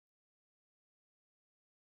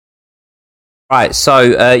Right,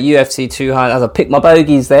 so UFC 200, as I picked my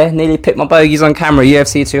bogeys there, nearly picked my bogeys on camera.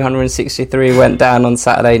 UFC 263 went down on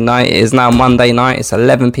Saturday night. It is now Monday night, it's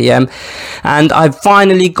 11 p.m. And I've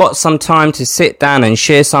finally got some time to sit down and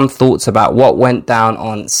share some thoughts about what went down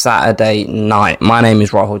on Saturday night. My name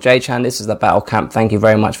is Rahul J-Chan, this is the Battle Camp. Thank you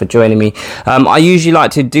very much for joining me. I usually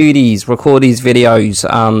like to record these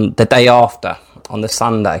videos the day after, on the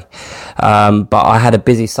Sunday, but I had a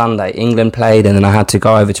busy Sunday. England played, and then I had to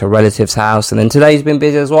go over to a relative's house, and then today's been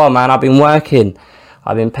busy as well, man. I've been working,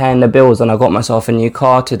 I've been paying the bills, and I got myself a new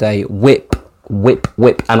car today. Whip,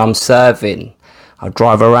 and I'm serving. I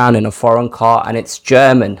drive around in a foreign car, and it's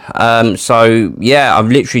German. So yeah, I've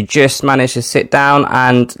literally just managed to sit down,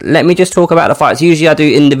 and let me just talk about the fights. Usually I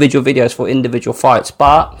do individual videos for individual fights,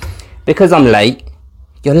 but because I'm late,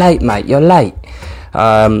 you're late, mate, you're late.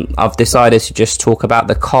 I've decided to just talk about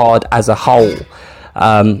the card as a whole.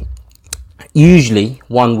 Usually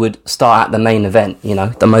one would start at the main event, you know,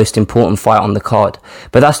 the most important fight on the card,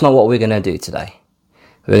 but that's not what we're going to do today.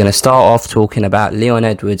 We're going to start off talking about Leon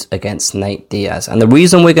Edwards against Nate Diaz, and the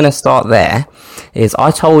reason we're going to start there is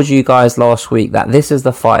I told you guys last week that this is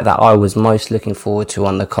the fight that I was most looking forward to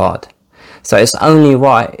on the card. So it's only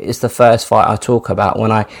right, it's the first fight I talk about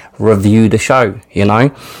when I review the show, you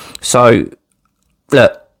know. So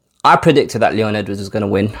look, I predicted that Leon Edwards was going to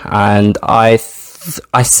win, and I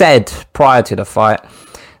said prior to the fight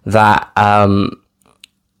that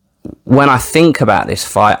when I think about this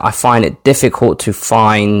fight, I find it difficult to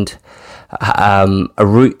find a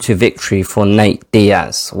route to victory for Nate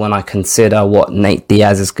Diaz when I consider what Nate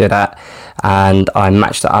Diaz is good at, and I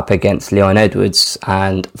matched it up against Leon Edwards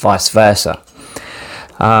and vice versa.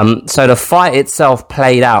 So the fight itself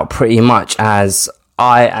played out pretty much as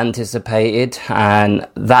I anticipated, and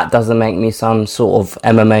that doesn't make me some sort of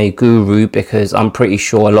MMA guru, because I'm pretty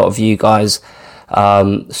sure a lot of you guys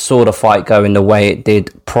saw the fight going the way it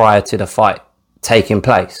did prior to the fight taking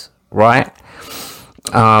place, right?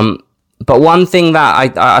 But one thing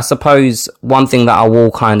that I suppose one thing that I will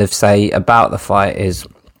kind of say about the fight is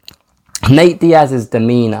Nate Diaz's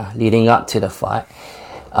demeanor leading up to the fight.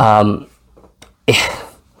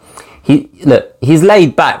 He's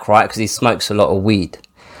laid back, right, because he smokes a lot of weed.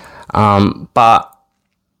 But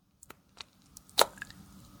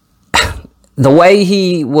the way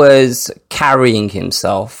he was carrying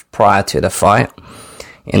himself prior to the fight,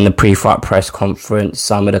 in the pre-fight press conference,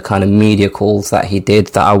 some of the kind of media calls that he did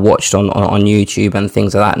that I watched on YouTube and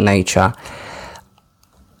things of that nature.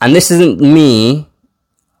 And this isn't me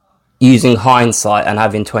using hindsight and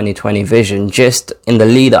having 20/20 vision, just in the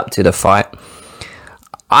lead up to the fight.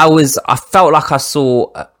 I felt like I saw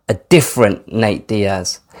a different Nate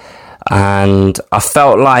Diaz, and I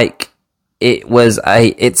felt like I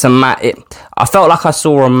felt like I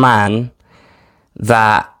saw a man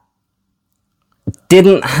that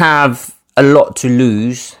didn't have a lot to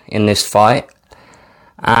lose in this fight,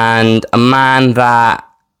 and a man that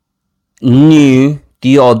knew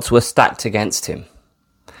the odds were stacked against him.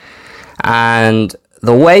 And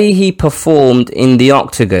the way he performed in the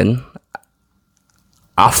octagon,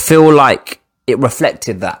 I feel like it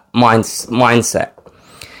reflected that mindset.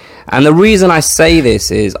 And the reason I say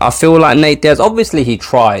this is I feel like Nate Diaz, obviously he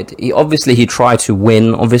tried. He tried to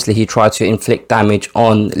win. Obviously he tried to inflict damage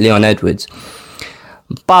on Leon Edwards.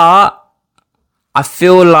 But I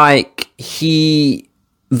feel like he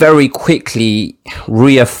very quickly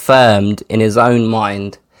reaffirmed in his own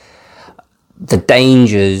mind the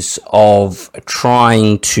dangers of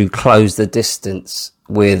trying to close the distance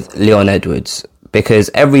with Leon Edwards. Because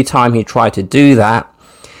every time he tried to do that,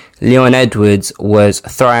 Leon Edwards was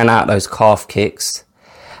throwing out those calf kicks.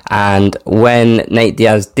 And when Nate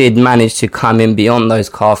Diaz did manage to come in beyond those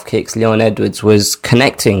calf kicks, Leon Edwards was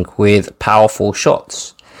connecting with powerful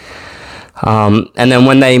shots. And then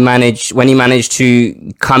when he managed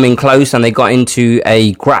to come in close and they got into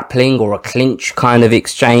a grappling or a clinch kind of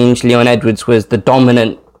exchange, Leon Edwards was the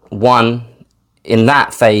dominant one in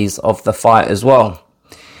that phase of the fight as well.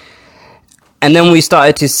 And then we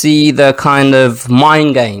started to see the kind of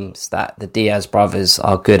mind games that the Diaz brothers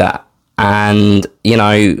are good at. And, you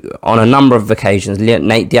know, on a number of occasions,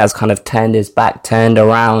 Nate Diaz kind of turned his back, turned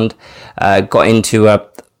around, got into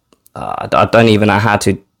I don't even know how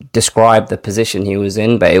to describe the position he was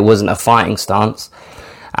in, but it wasn't a fighting stance.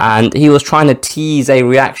 And he was trying to tease a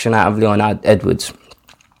reaction out of Leon Edwards.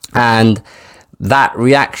 And that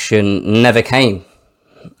reaction never came.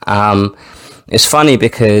 It's funny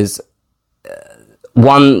because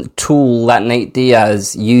one tool that Nate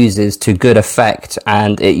Diaz uses to good effect,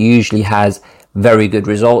 and it usually has very good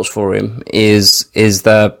results for him is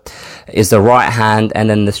the right hand and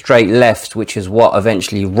then the straight left, which is what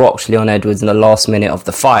eventually rocked Leon Edwards in the last minute of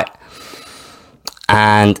the fight.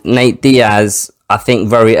 And Nate Diaz, I think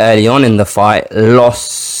very early on in the fight,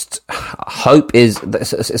 lost hope.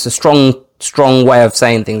 It's a strong way of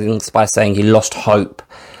saying things by saying he lost hope,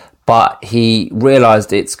 but he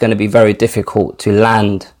realized it's going to be very difficult to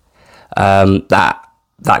land that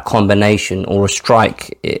combination or a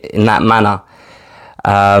strike in that manner.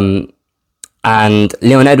 And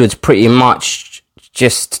Leon Edwards pretty much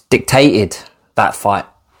just dictated that fight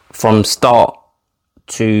from start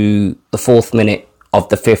to the 4th minute of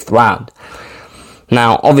the 5th round.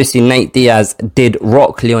 Now, obviously, Nate Diaz did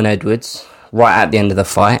rock Leon Edwards right at the end of the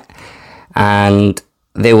fight, and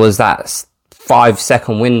there was that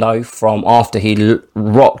 5-second window from after he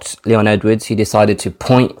rocked Leon Edwards. He decided to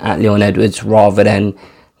point at Leon Edwards rather than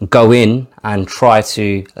go in and try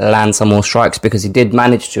to land some more strikes, because he did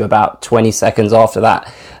manage to, about 20 seconds after that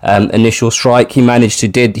initial strike, he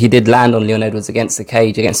did land on Leon Edwards against the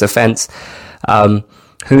cage, against the fence.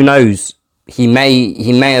 Who knows? He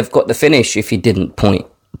may have got the finish if he didn't point.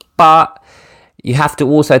 But you have to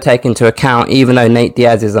also take into account, even though Nate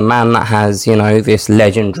Diaz is a man that has, this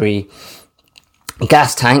legendary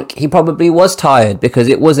gas tank, he probably was tired, because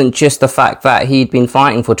it wasn't just the fact that he'd been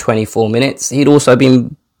fighting for 24 minutes. He'd also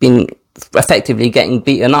been effectively getting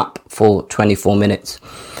beaten up for 24 minutes.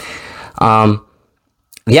 The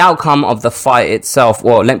outcome of the fight itself,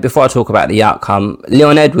 before I talk about the outcome,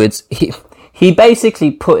 Leon Edwards, he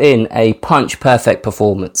basically put in a punch-perfect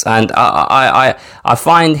performance. And I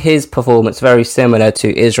find his performance very similar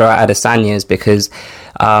to Israel Adesanya's, because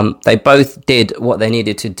they both did what they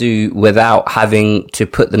needed to do without having to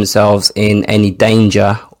put themselves in any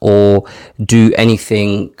danger or do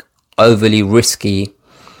anything overly risky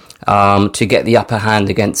to get the upper hand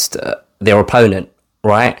against their opponent,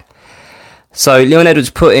 right? So Leon Edwards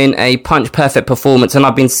put in a punch-perfect performance, and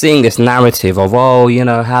I've been seeing this narrative of,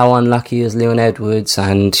 how unlucky is Leon Edwards,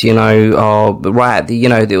 and, right at the,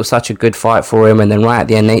 it was such a good fight for him, and then right at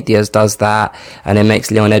the end, Nate Diaz does that, and it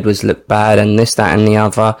makes Leon Edwards look bad, and this, that, and the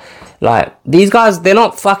other. Like, these guys, they're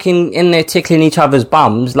not fucking in there tickling each other's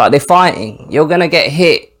bums, like, they're fighting. You're gonna get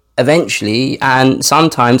hit eventually, and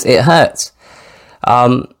sometimes it hurts.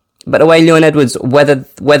 But the way Leon Edwards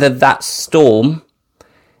weathered that storm,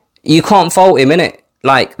 you can't fault him, innit?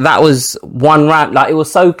 Like, that was one round. Like, it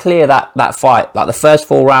was so clear that fight. Like, the first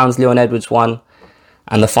 4 rounds, Leon Edwards won.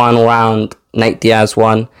 And the final round, Nate Diaz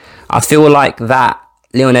won. I feel like that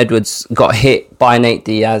Leon Edwards got hit by Nate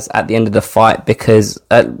Diaz at the end of the fight because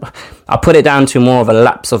I put it down to more of a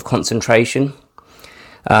lapse of concentration.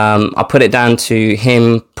 I put it down to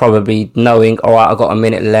him probably knowing, all right, I've got a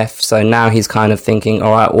minute left. So now he's kind of thinking,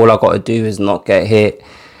 all right, all I've got to do is not get hit.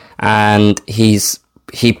 And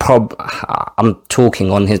I'm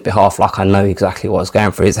talking on his behalf like I know exactly what's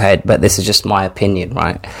going through his head, but this is just my opinion,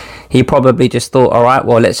 right? He probably just thought, all right,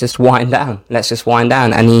 well, let's just wind down.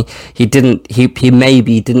 And he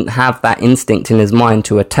maybe didn't have that instinct in his mind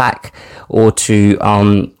to attack or to,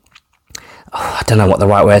 I don't know what the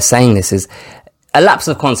right way of saying this is. A lapse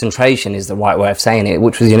of concentration is the right way of saying it,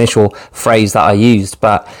 which was the initial phrase that I used,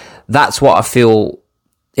 but that's what I feel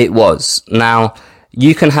it was. Now,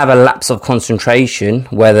 you can have a lapse of concentration,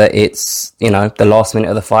 whether it's, the last minute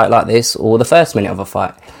of the fight like this or the first minute of a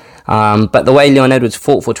fight. But the way Leon Edwards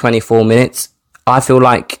fought for 24 minutes, I feel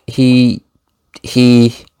like he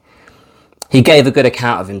gave a good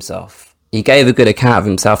account of himself.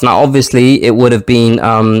 Now, obviously, it would have been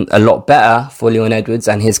a lot better for Leon Edwards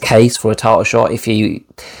and his case for a title shot if he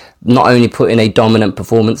not only put in a dominant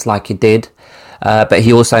performance like he did, but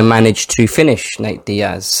he also managed to finish Nate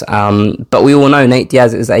Diaz. But we all know Nate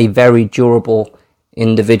Diaz is a very durable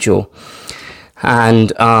individual.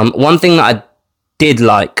 And one thing that I did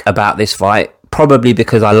like about this fight, probably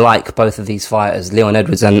because I like both of these fighters, Leon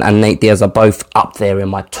Edwards and Nate Diaz are both up there in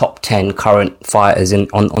my top 10 current fighters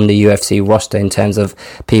on the UFC roster in terms of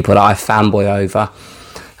people that I fanboy over.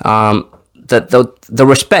 The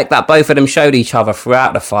respect that both of them showed each other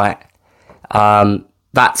throughout the fight, I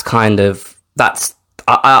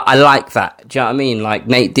like that. Do you know what I mean? Like,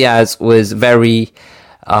 Nate Diaz was very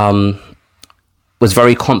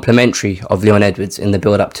complimentary of Leon Edwards in the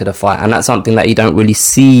build up to the fight, and that's something that you don't really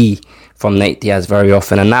see from Nate Diaz very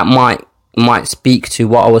often, and that might speak to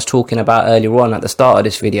what I was talking about earlier on at the start of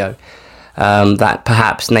this video, that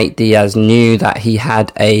perhaps Nate Diaz knew that he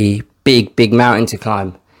had a big mountain to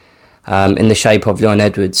climb in the shape of Leon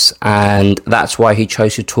Edwards, and that's why he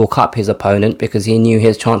chose to talk up his opponent, because he knew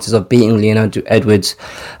his chances of beating Leon Edwards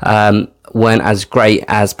weren't as great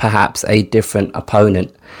as perhaps a different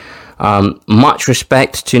opponent. Much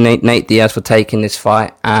respect to Nate Diaz for taking this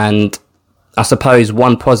fight, and I suppose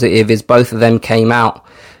one positive is both of them came out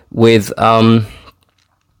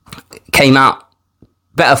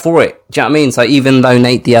better for it. Do you know what I mean? So even though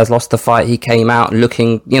Nate Diaz lost the fight, he came out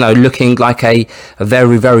looking like a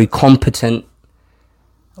very, very competent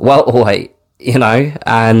welterweight,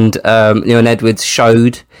 and Leon Edwards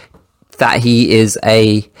showed that he is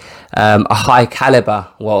a high caliber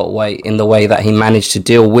welterweight in the way that he managed to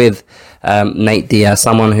deal with Nate Diaz,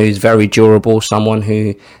 someone who's very durable, someone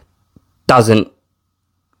who doesn't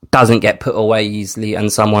get put away easily,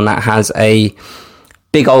 and someone that has a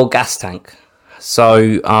big old gas tank.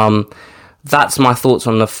 So that's my thoughts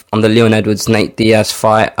on the Leon Edwards Nate Diaz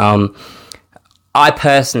fight. I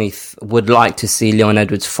personally would like to see Leon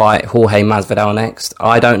Edwards fight Jorge Masvidal next.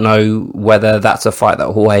 I don't know whether that's a fight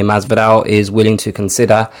that Jorge Masvidal is willing to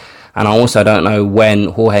consider, and I also don't know when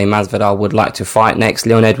Jorge Masvidal would like to fight next.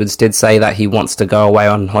 Leon Edwards did say that he wants to go away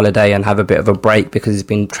on holiday and have a bit of a break because he's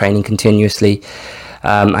been training continuously,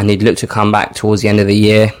 and he'd look to come back towards the end of the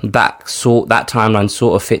year. That timeline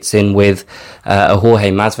sort of fits in with a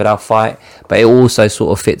Jorge Masvidal fight, but it also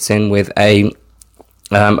sort of fits in with a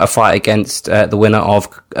fight against the winner of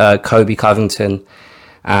Kobe Covington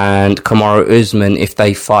and Kamaru Usman if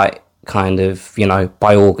they fight kind of,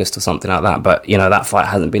 by August or something like that. But, that fight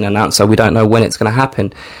hasn't been announced, so we don't know when it's going to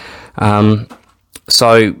happen.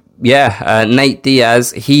 Nate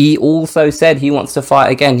Diaz, he also said he wants to fight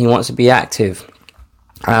again. He wants to be active.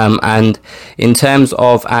 And in terms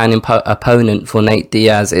of an opponent for Nate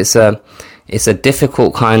Diaz, it's a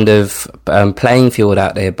difficult kind of playing field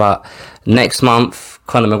out there. But next month,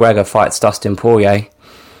 Conor McGregor fights Dustin Poirier,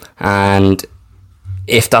 and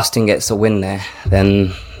if Dustin gets a win there,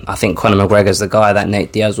 then I think Conor McGregor's the guy that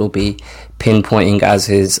Nate Diaz will be pinpointing as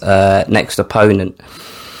his next opponent.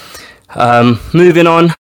 Moving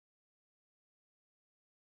on,